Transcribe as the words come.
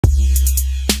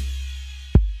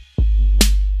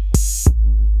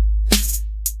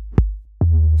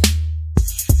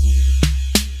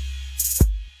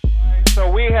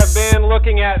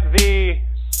looking at the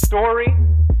story,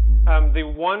 the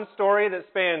one story that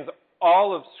spans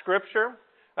all of Scripture.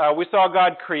 We saw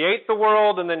God create the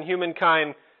world, and then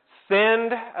humankind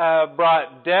sinned,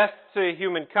 brought death to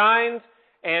humankind,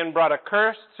 and brought a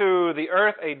curse to the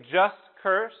earth, a just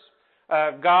curse.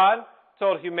 God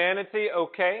told humanity,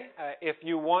 okay, if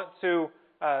you want to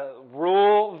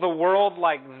rule the world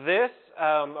like this,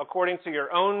 according to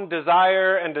your own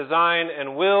desire and design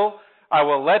and will, I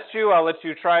will let you. I'll let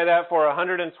you try that for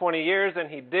 120 years, and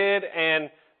He did, and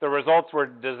the results were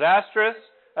disastrous.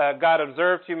 God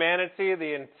observed humanity.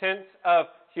 The intent of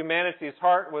humanity's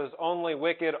heart was only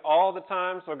wicked all the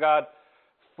time, so God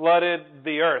flooded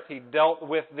the earth. He dealt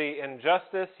with the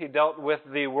injustice. He dealt with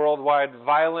the worldwide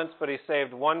violence, but He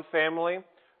saved one family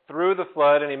through the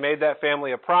flood, and He made that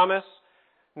family a promise.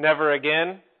 Never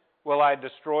again will I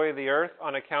destroy the earth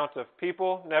on account of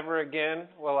people. Never again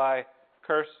will I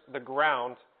curse the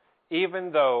ground,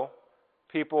 even though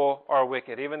people are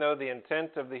wicked. Even though the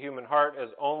intent of the human heart is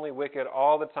only wicked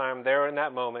all the time, there in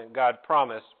that moment, God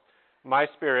promised, my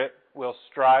Spirit will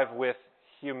strive with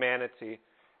humanity.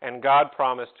 And God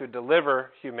promised to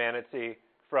deliver humanity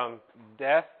from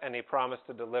death, and He promised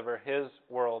to deliver His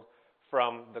world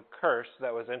from the curse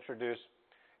that was introduced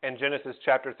in Genesis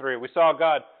chapter 3. We saw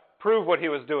God prove what He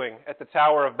was doing at the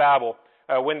Tower of Babel.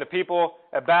 When the people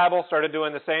at Babel started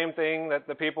doing the same thing that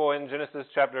the people in Genesis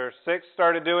chapter 6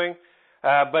 started doing,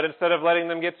 but instead of letting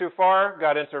them get too far,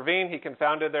 God intervened. He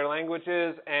confounded their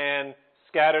languages and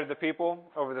scattered the people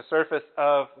over the surface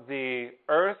of the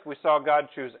earth. We saw God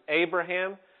choose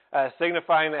Abraham,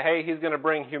 signifying that, hey, He's going to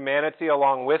bring humanity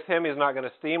along with Him. He's not going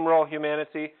to steamroll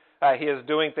humanity. He is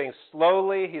doing things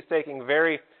slowly. He's taking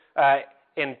very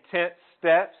intense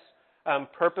steps,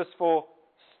 purposeful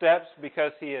steps,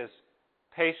 because He is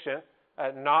patient,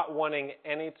 not wanting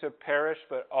any to perish,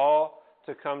 but all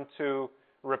to come to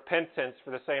repentance.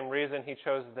 For the same reason, He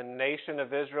chose the nation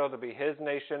of Israel to be His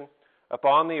nation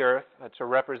upon the earth, to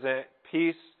represent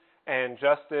peace and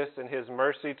justice and His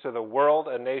mercy to the world,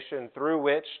 a nation through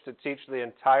which to teach the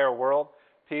entire world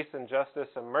peace and justice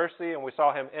and mercy. And we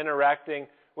saw Him interacting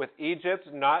with Egypt,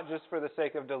 not just for the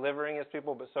sake of delivering His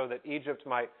people, but so that Egypt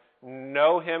might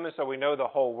know Him, and so we know the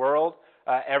whole world.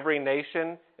 Every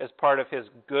nation is part of His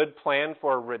good plan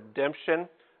for redemption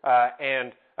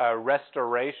and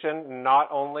restoration. Not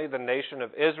only the nation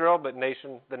of Israel, but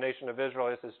the nation of Israel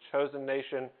is His chosen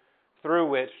nation through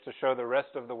which to show the rest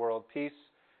of the world peace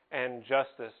and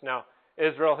justice. Now,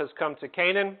 Israel has come to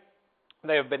Canaan.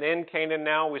 They have been in Canaan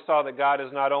now. We saw that God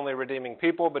is not only redeeming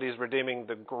people, but He's redeeming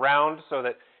the ground so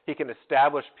that He can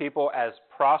establish people as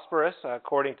prosperous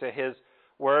according to His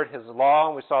Word, His law.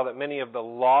 And we saw that many of the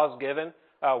laws given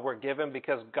were given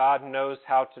because God knows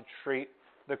how to treat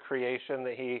the creation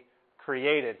that He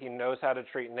created. He knows how to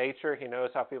treat nature. He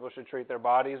knows how people should treat their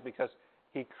bodies because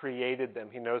He created them.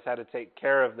 He knows how to take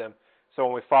care of them. So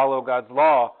when we follow God's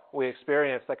law, we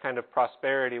experience that kind of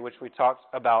prosperity which we talked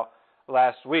about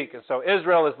last week. And so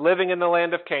Israel is living in the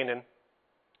land of Canaan,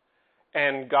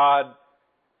 and God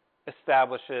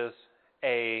establishes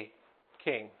a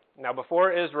king. Now,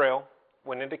 before Israel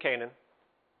went into Canaan,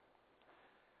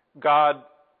 God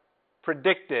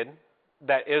predicted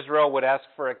that Israel would ask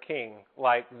for a king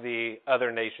like the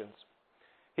other nations.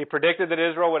 He predicted that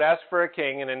Israel would ask for a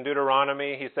king, and in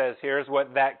Deuteronomy He says, here's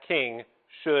what that king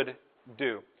should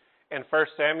do. In 1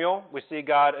 Samuel, we see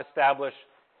God establish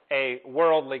a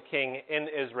worldly king in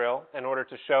Israel in order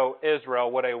to show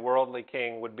Israel what a worldly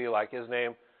king would be like. His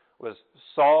name was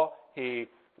Saul. He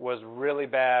was really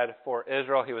bad for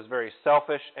Israel. He was very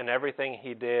selfish in everything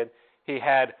he did. He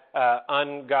had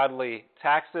ungodly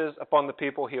taxes upon the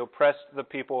people. He oppressed the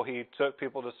people. He took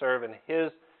people to serve in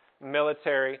his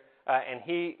military, and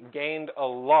he gained a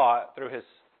lot through his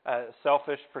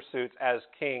selfish pursuits as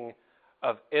king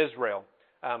of Israel.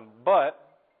 But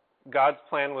God's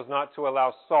plan was not to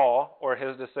allow Saul or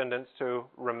his descendants to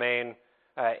remain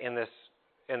in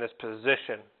this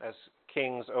position as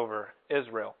kings over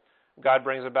Israel. God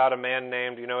brings about a man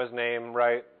named, you know his name,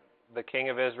 right? The king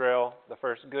of Israel, the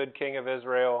first good king of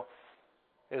Israel.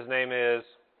 His name is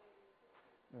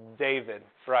David,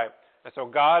 right? And so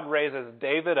God raises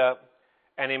David up,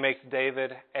 and He makes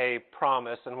David a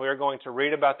promise. And we're going to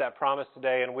read about that promise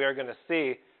today, and we are going to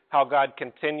see how God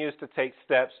continues to take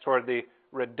steps toward the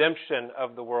redemption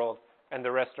of the world and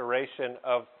the restoration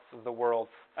of the world,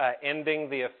 ending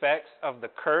the effects of the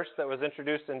curse that was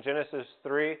introduced in Genesis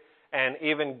 3, and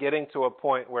even getting to a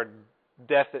point where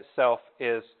death itself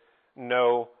is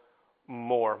no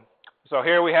more. So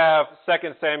here we have 2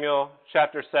 Samuel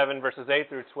chapter 7, verses 8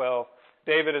 through 12.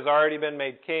 David has already been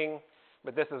made king,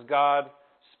 but this is God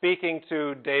speaking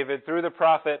to David through the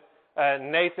prophet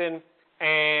Nathan,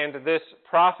 and this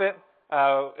prophet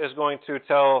is going to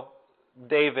tell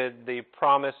David the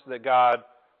promise that God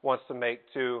wants to make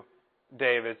to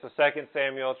David. So 2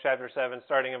 Samuel chapter 7,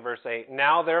 starting in verse 8.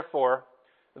 Now therefore,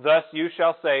 thus you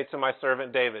shall say to my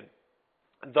servant David,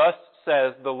 thus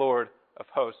says the Lord of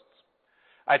hosts,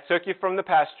 I took you from the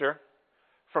pasture,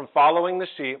 from following the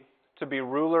sheep, to be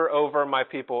ruler over my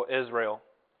people Israel.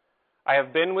 I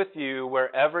have been with you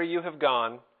wherever you have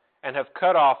gone, and have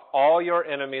cut off all your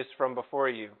enemies from before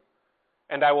you.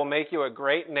 And I will make you a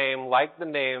great name like the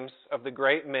names of the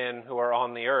great men who are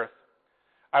on the earth.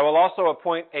 I will also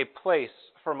appoint a place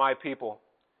for my people,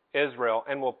 Israel,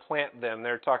 and will plant them.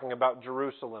 They're talking about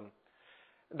Jerusalem.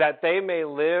 That they may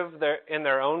live in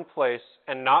their own place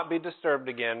and not be disturbed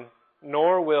again,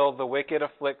 nor will the wicked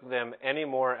afflict them any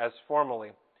more as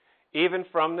formerly. Even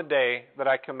from the day that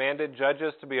I commanded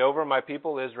judges to be over my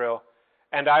people Israel,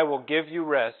 and I will give you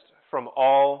rest from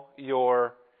all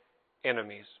your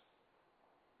enemies.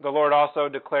 The Lord also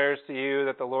declares to you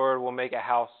that the Lord will make a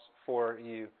house for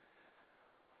you.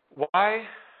 Why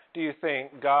do you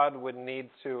think God would need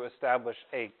to establish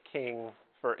a king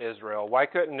for Israel? Why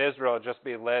couldn't Israel just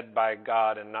be led by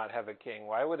God and not have a king?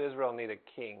 Why would Israel need a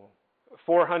king?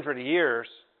 400 years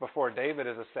before David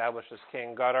is established as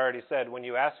king, God already said, when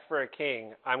you ask for a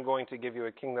king, I'm going to give you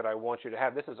a king that I want you to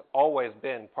have. This has always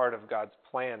been part of God's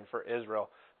plan for Israel.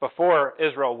 Before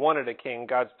Israel wanted a king,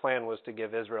 God's plan was to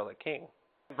give Israel a king.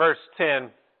 Verse 10,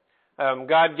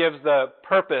 God gives the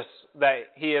purpose that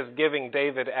he is giving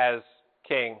David as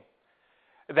king,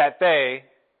 that they,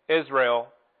 Israel,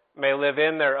 may live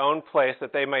in their own place,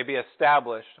 that they may be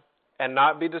established and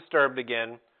not be disturbed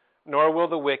again, nor will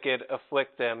the wicked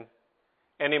afflict them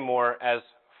anymore as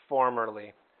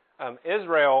formerly.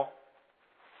 Israel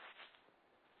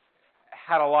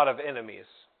had a lot of enemies,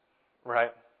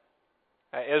 right?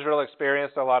 Israel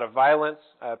experienced a lot of violence.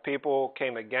 People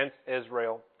came against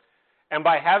Israel. And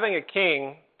by having a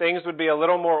king, things would be a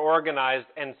little more organized,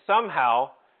 and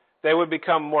somehow they would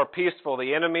become more peaceful.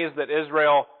 The enemies that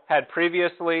Israel had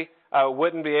previously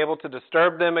wouldn't be able to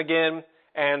disturb them again,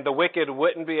 and the wicked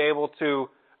wouldn't be able to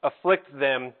afflict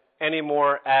them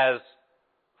anymore as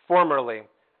formerly.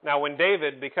 Now, when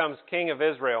David becomes king of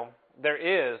Israel, there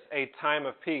is a time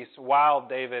of peace while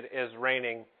David is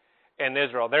reigning in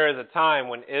Israel. There is a time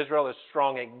when Israel is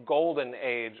strong, a golden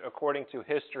age, according to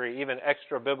history, even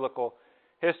extra-biblical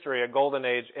history, a golden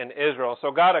age in Israel.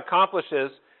 So God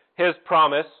accomplishes his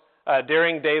promise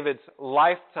during David's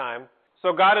lifetime.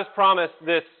 So God has promised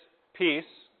this peace.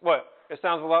 What? It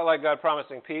sounds a lot like God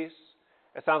promising peace.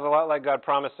 It sounds a lot like God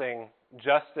promising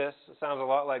justice. It sounds a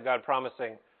lot like God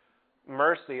promising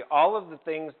mercy. All of the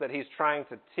things that he's trying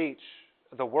to teach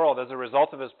the world as a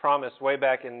result of his promise way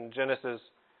back in Genesis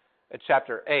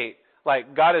chapter 8.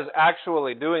 Like, God is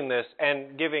actually doing this,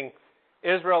 and giving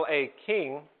Israel a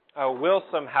king will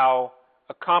somehow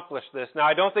accomplish this. Now,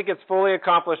 I don't think it's fully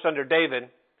accomplished under David,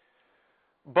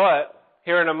 but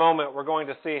here in a moment we're going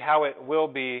to see how it will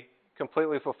be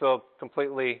completely fulfilled,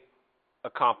 completely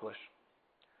accomplished.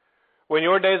 When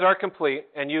your days are complete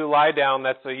and you lie down,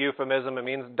 that's a euphemism, it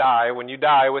means die. When you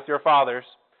die with your fathers,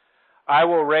 I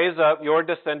will raise up your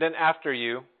descendant after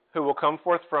you, who will come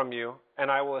forth from you, and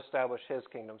I will establish his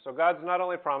kingdom. So God's not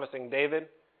only promising David,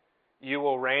 you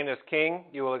will reign as king,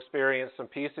 you will experience some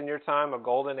peace in your time, a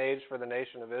golden age for the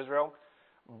nation of Israel,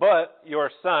 but your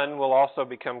son will also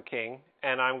become king,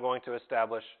 and I'm going to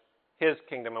establish his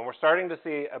kingdom. And we're starting to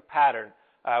see a pattern,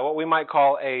 what we might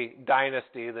call a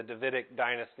dynasty, the Davidic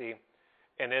dynasty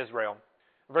in Israel.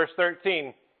 Verse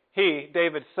 13, he,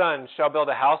 David's son, shall build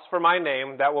a house for my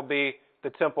name, that will be the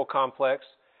temple complex,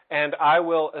 and I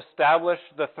will establish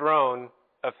the throne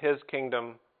of his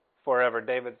kingdom forever,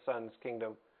 David's son's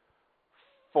kingdom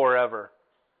forever.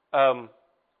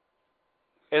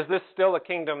 Is this still a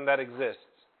kingdom that exists?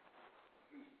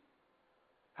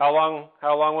 How long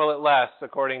will it last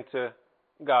according to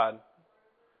God?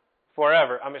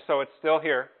 Forever. So it's still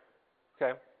here.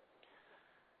 Okay.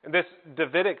 And this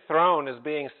Davidic throne is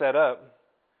being set up,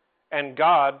 and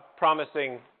God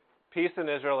promising peace in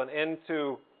Israel and end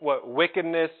to what?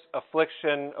 Wickedness,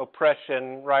 affliction,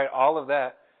 oppression, right? All of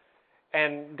that.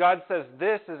 And God says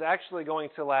this is actually going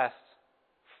to last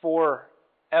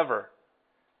forever,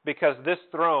 because this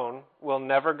throne will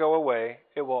never go away.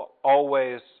 It will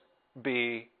always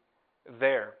be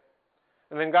there.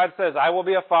 And then God says, I will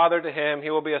be a father to him, he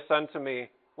will be a son to me.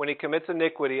 When he commits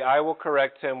iniquity, I will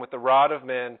correct him with the rod of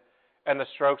men and the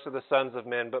strokes of the sons of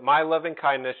men. But my loving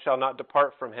kindness shall not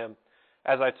depart from him,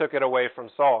 as I took it away from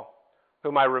Saul,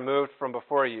 whom I removed from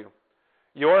before you.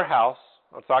 Your house,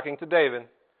 I'm talking to David,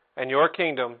 and your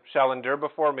kingdom shall endure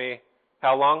before me.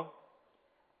 How long?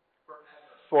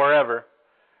 forever.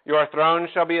 Your throne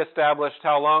shall be established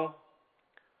how long?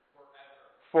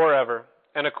 Forever.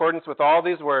 In accordance with all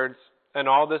these words and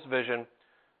all this vision,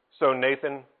 so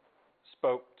Nathan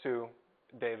spoke to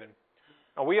David.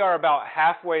 Now, we are about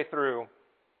halfway through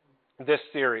this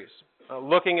series,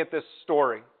 looking at this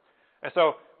story. And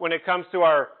so when it comes to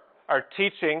our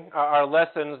teaching, our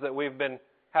lessons that we've been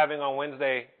having on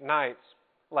Wednesday nights,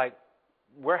 like,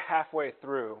 we're halfway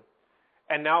through.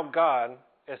 And now God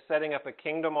is setting up a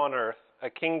kingdom on earth, a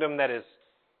kingdom that is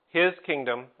His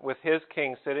kingdom with His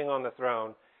king sitting on the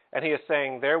throne. And He is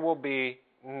saying there will be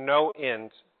no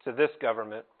end to this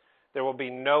government. There will be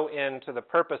no end to the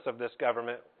purpose of this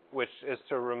government, which is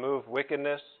to remove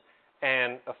wickedness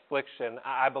and affliction.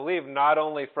 I believe not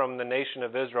only from the nation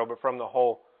of Israel, but from the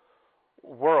whole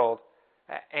world.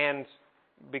 And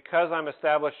because I'm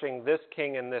establishing this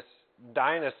king in this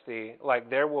dynasty, like,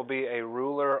 there will be a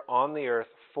ruler on the earth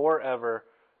forever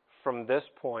from this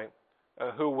point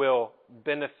who will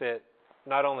benefit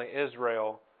not only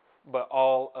Israel, but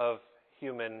all of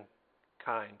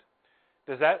humankind.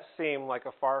 Does that seem like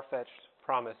a far-fetched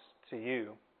promise to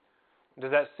you?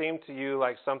 Does that seem to you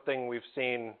like something we've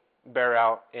seen bear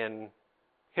out in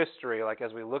history, like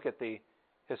as we look at the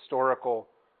historical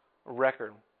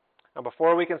record? Now,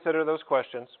 before we consider those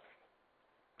questions,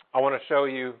 I want to show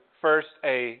you first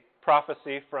a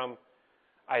prophecy from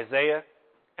Isaiah,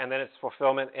 and then its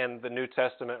fulfillment in the New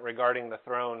Testament regarding the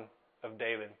throne of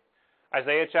David.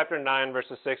 Isaiah chapter 9,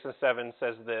 verses 6 and 7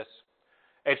 says this: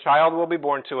 "A child will be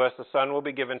born to us, a son will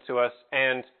be given to us,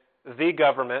 and the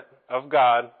government of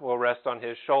God will rest on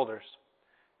His shoulders.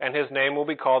 And His name will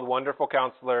be called Wonderful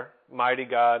Counselor, Mighty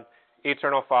God,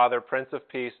 Eternal Father, Prince of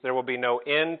Peace. There will be no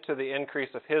end to the increase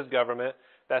of His government."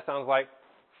 That sounds like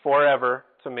forever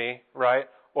to me, right?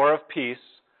 "Or of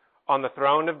peace on the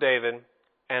throne of David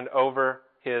and over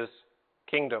His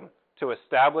kingdom, to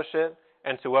establish it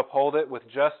and to uphold it with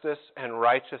justice and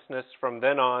righteousness from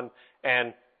then on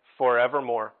and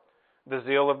forevermore. The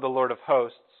zeal of the Lord of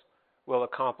hosts will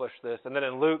accomplish this." And then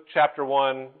in Luke chapter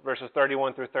 1, verses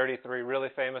 31 through 33, really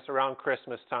famous around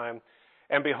Christmas time,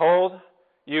 "And behold,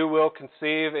 you will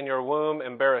conceive in your womb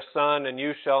and bear a son, and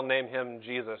you shall name him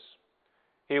Jesus.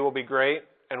 He will be great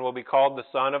and will be called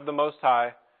the Son of the Most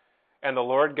High, and the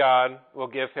Lord God will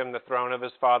give him the throne of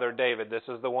his father David." This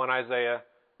is the one Isaiah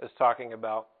is talking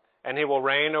about. "And he will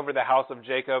reign over the house of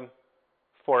Jacob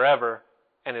forever,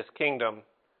 and his kingdom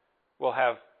will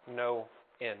have no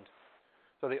end."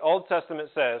 So the Old Testament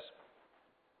says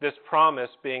this promise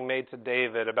being made to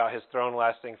David about his throne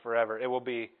lasting forever, it will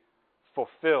be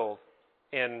fulfilled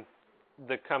in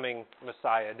the coming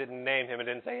Messiah. It didn't name him. It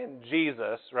didn't say in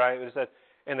Jesus, right? It said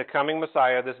in the coming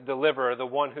Messiah, this deliverer, the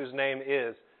one whose name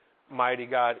is Mighty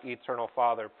God, Eternal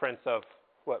Father, Prince of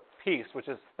what? Peace,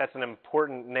 that's an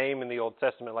important name in the Old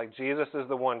Testament. Like, Jesus is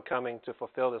the one coming to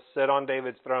fulfill, to sit on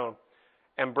David's throne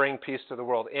and bring peace to the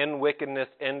world, in wickedness,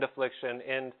 in affliction,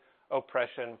 in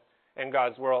oppression in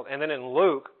God's world. And then in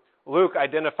Luke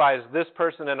identifies this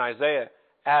person in Isaiah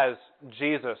as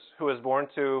Jesus, who was born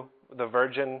to the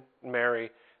Virgin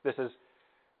Mary. This is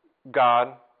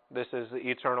God. This is the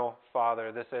Eternal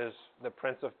Father. This is the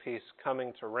Prince of Peace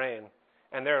coming to reign.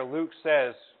 And there Luke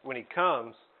says when he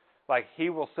comes, like, he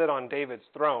will sit on David's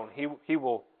throne. He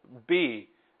will be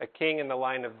a king in the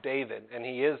line of David, and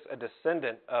he is a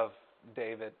descendant of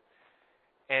David.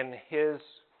 And his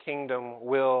kingdom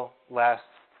will last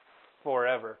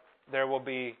forever. There will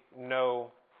be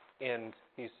no end,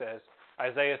 he says.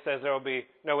 Isaiah says there will be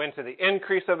no end to the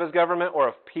increase of his government or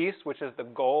of peace, which is the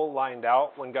goal lined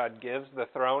out when God gives the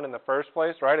throne in the first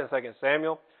place, right, in 2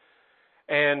 Samuel.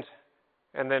 And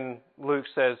then Luke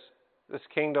says this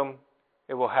kingdom,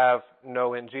 it will have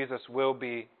no end. Jesus will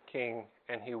be king,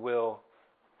 and he will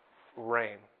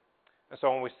reign. And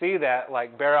so when we see that,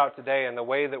 like, bear out today in the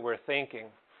way that we're thinking,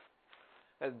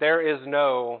 there is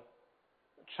no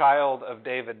child of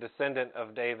David, descendant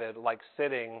of David, like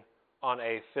sitting on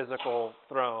a physical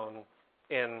throne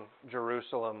in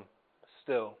Jerusalem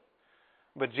still.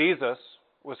 But Jesus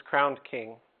was crowned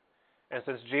king. And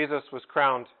since Jesus was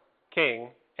crowned king,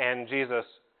 and Jesus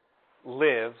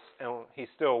lives, and he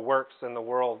still works in the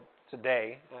world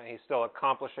today, he's still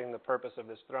accomplishing the purpose of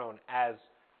his throne as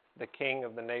the king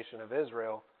of the nation of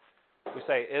Israel, we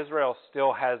say Israel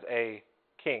still has a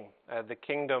king. The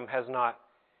kingdom has not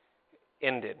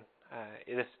ended.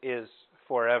 This is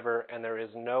forever, and there is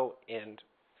no end.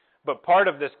 But part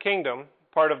of this kingdom,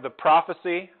 part of the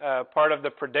prophecy, part of the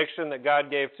prediction that God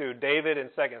gave to David in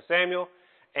 2 Samuel,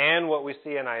 and what we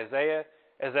see in Isaiah,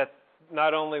 is that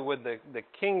not only would the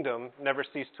kingdom never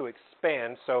cease to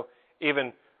expand, so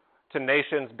even to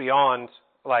nations beyond,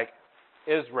 like,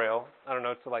 Israel, I don't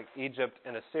know, to like Egypt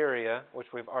and Assyria, which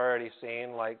we've already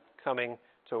seen, like coming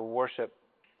to worship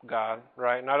God,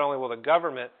 right? Not only will the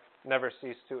government never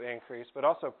cease to increase, but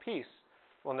also peace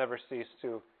will never cease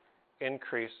to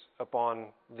increase upon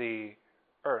the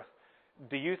earth.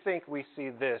 Do you think we see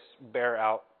this bear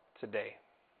out today?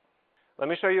 Let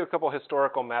me show you a couple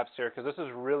historical maps here, because this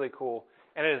is really cool,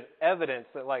 and it is evidence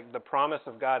that like the promise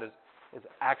of God is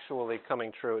actually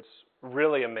coming true. It's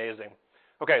really amazing.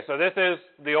 Okay, so this is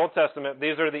the Old Testament.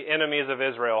 These are the enemies of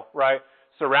Israel, right?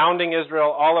 Surrounding Israel,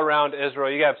 all around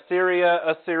Israel. You have Syria,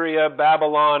 Assyria,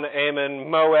 Babylon, Ammon,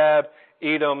 Moab,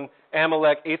 Edom,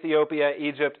 Amalek, Ethiopia,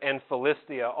 Egypt, and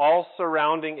Philistia, all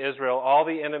surrounding Israel, all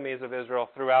the enemies of Israel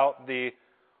throughout the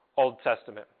Old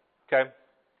Testament. Okay?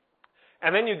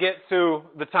 And then you get to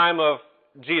the time of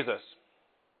Jesus.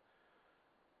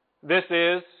 This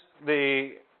is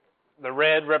the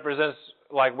red represents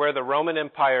like where the Roman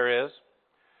Empire is.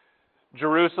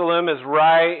 Jerusalem is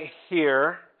right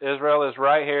here. Israel is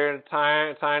right here,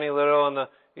 tiny, tiny little, and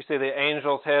you see the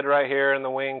angel's head right here and the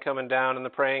wing coming down and the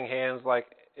praying hands, like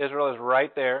Israel is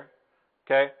right there,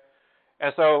 okay?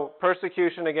 And so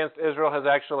persecution against Israel has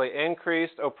actually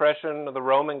increased. Oppression of the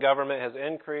Roman government has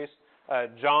increased.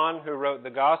 John, who wrote the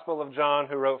Gospel of John,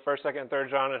 who wrote 1st, 2nd, and 3rd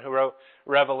John, and who wrote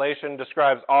Revelation,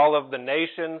 describes all of the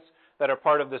nations that are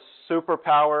part of this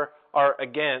superpower are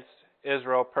against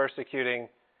Israel, persecuting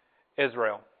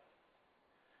Israel.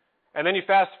 And then you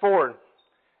fast forward,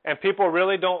 and people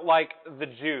really don't like the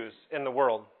Jews in the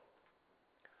world.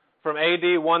 From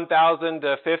AD 1000 to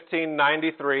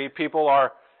 1593, people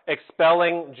are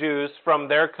expelling Jews from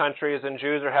their countries, and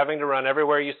Jews are having to run.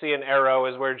 Everywhere you see an arrow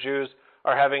is where Jews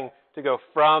are having to go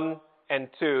from and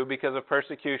to because of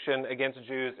persecution against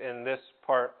Jews in this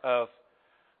part of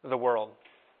the world.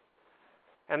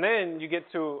 And then you get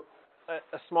to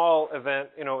a small event,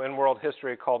 in world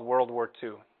history called World War II.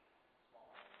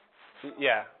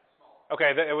 Yeah.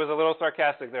 Okay, it was a little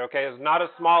sarcastic there, okay? It's not a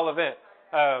small event.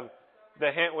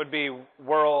 The hint would be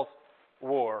World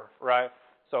War, right?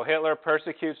 So Hitler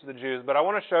persecutes the Jews. But I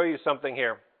want to show you something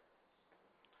here.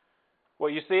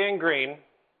 What you see in green,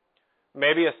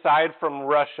 maybe aside from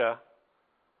Russia,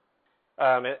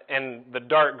 and the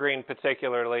dark green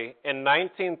particularly, in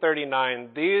 1939,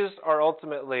 these are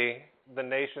ultimately the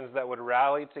nations that would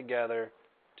rally together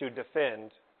to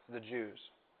defend the Jews.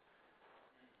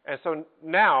 And so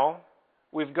now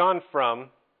we've gone from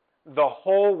the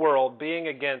whole world being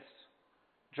against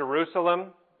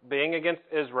Jerusalem, being against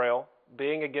Israel,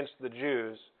 being against the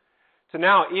Jews, to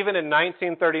now, even in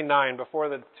 1939, before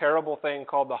the terrible thing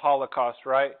called the Holocaust,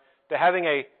 right, to having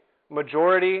a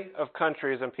majority of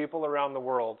countries and people around the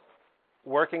world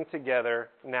working together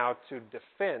now to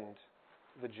defend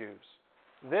the Jews.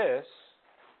 This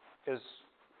is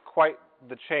quite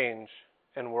the change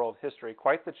in world history,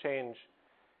 quite the change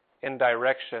in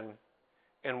direction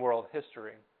in world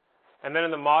history. And then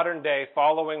in the modern day,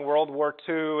 following World War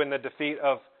II and the defeat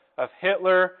of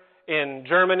Hitler in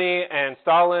Germany and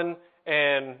Stalin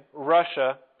and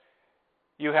Russia,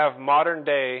 you have modern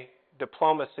day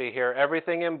diplomacy here.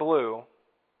 Everything in blue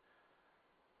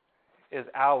is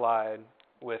allied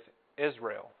with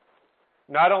Israel.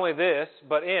 Not only this,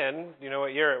 but you know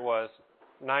what year it was?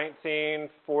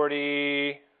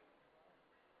 1940,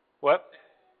 what?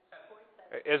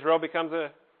 Israel becomes a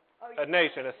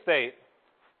nation, a state.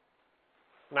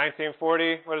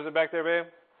 1940, what is it back there, babe?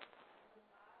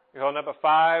 You're holding up a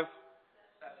 5?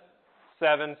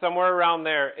 7, somewhere around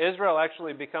there. Israel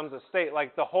actually becomes a state.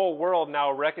 Like the whole world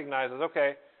now recognizes,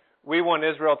 okay, we want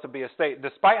Israel to be a state.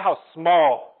 Despite how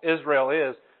small Israel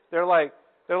is, they're like,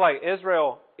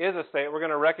 Israel is a state. We're going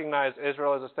to recognize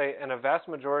Israel as a state. And a vast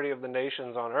majority of the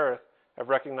nations on earth have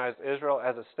recognized Israel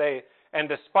as a state. And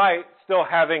despite still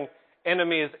having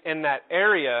enemies in that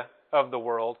area of the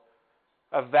world,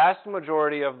 a vast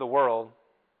majority of the world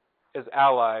is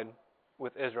allied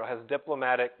with Israel, has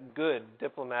good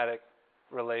diplomatic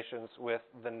relations with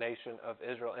the nation of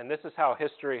Israel. And this is how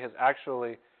history has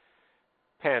actually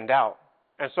panned out.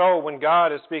 And so when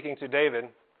God is speaking to David,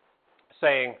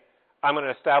 saying, I'm going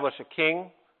to establish a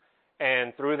king,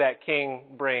 and through that king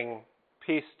bring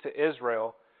peace to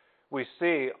Israel, we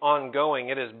see ongoing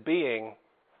it is being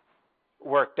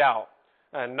worked out.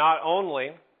 And not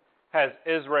only has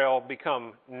Israel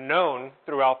become known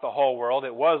throughout the whole world,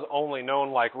 it was only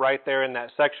known like right there in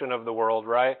that section of the world,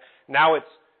 right? Now it's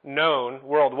known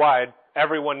worldwide.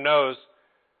 Everyone knows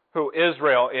who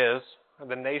Israel is,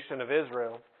 the nation of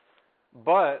Israel.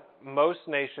 But most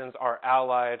nations are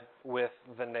allied with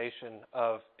the nation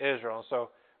of Israel. So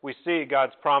we see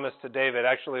God's promise to David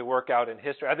actually work out in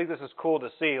history. I think this is cool to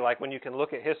see, like when you can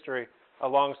look at history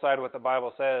alongside what the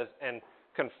Bible says and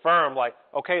confirm, like,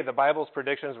 okay, the Bible's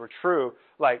predictions were true,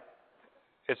 like,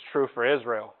 it's true for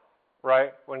Israel,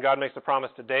 right? When God makes a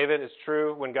promise to David, it's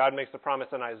true. When God makes a promise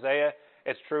in Isaiah,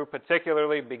 it's true,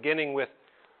 particularly beginning with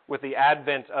the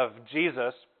advent of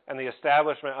Jesus and the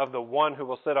establishment of the one who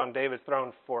will sit on David's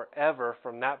throne forever.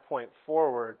 From that point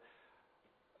forward,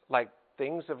 like,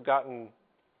 things have gotten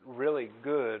really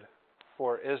good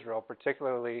for Israel,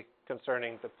 particularly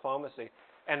concerning diplomacy,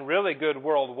 and really good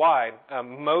worldwide.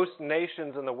 Most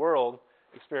nations in the world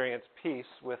experience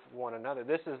peace with one another.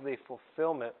 This is the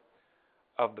fulfillment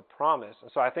of the promise.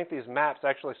 And so I think these maps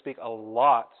actually speak a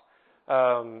lot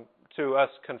to us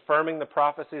confirming the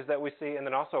prophecies that we see, and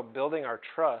then also building our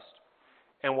trust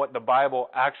in what the Bible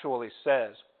actually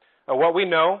says. What we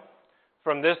know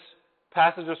from this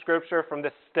passage of Scripture, from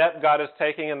this step God is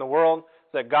taking in the world,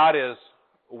 is that God is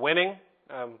winning.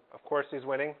 Of course He's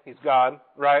winning. He's God,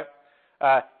 right?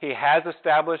 He has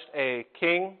established a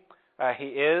king. He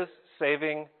is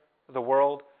saving the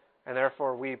world, and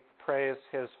therefore we praise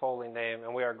His holy name,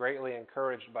 and we are greatly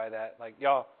encouraged by that. Like,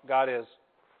 y'all, God is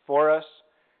for us.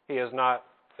 He is not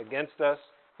against us.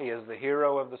 He is the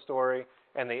hero of the story,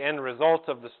 and the end result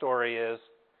of the story is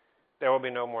there will be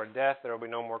no more death, there will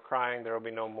be no more crying, there will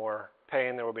be no more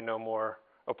pain, there will be no more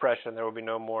oppression, there will be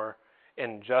no more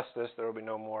injustice, there will be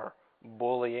no more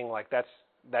bullying. Like, that's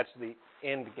the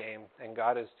end game, and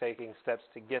God is taking steps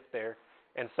to get there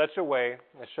in such a way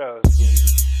that shows He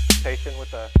is patient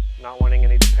with us, not wanting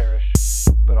any to perish,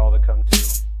 but all to come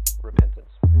to repentance.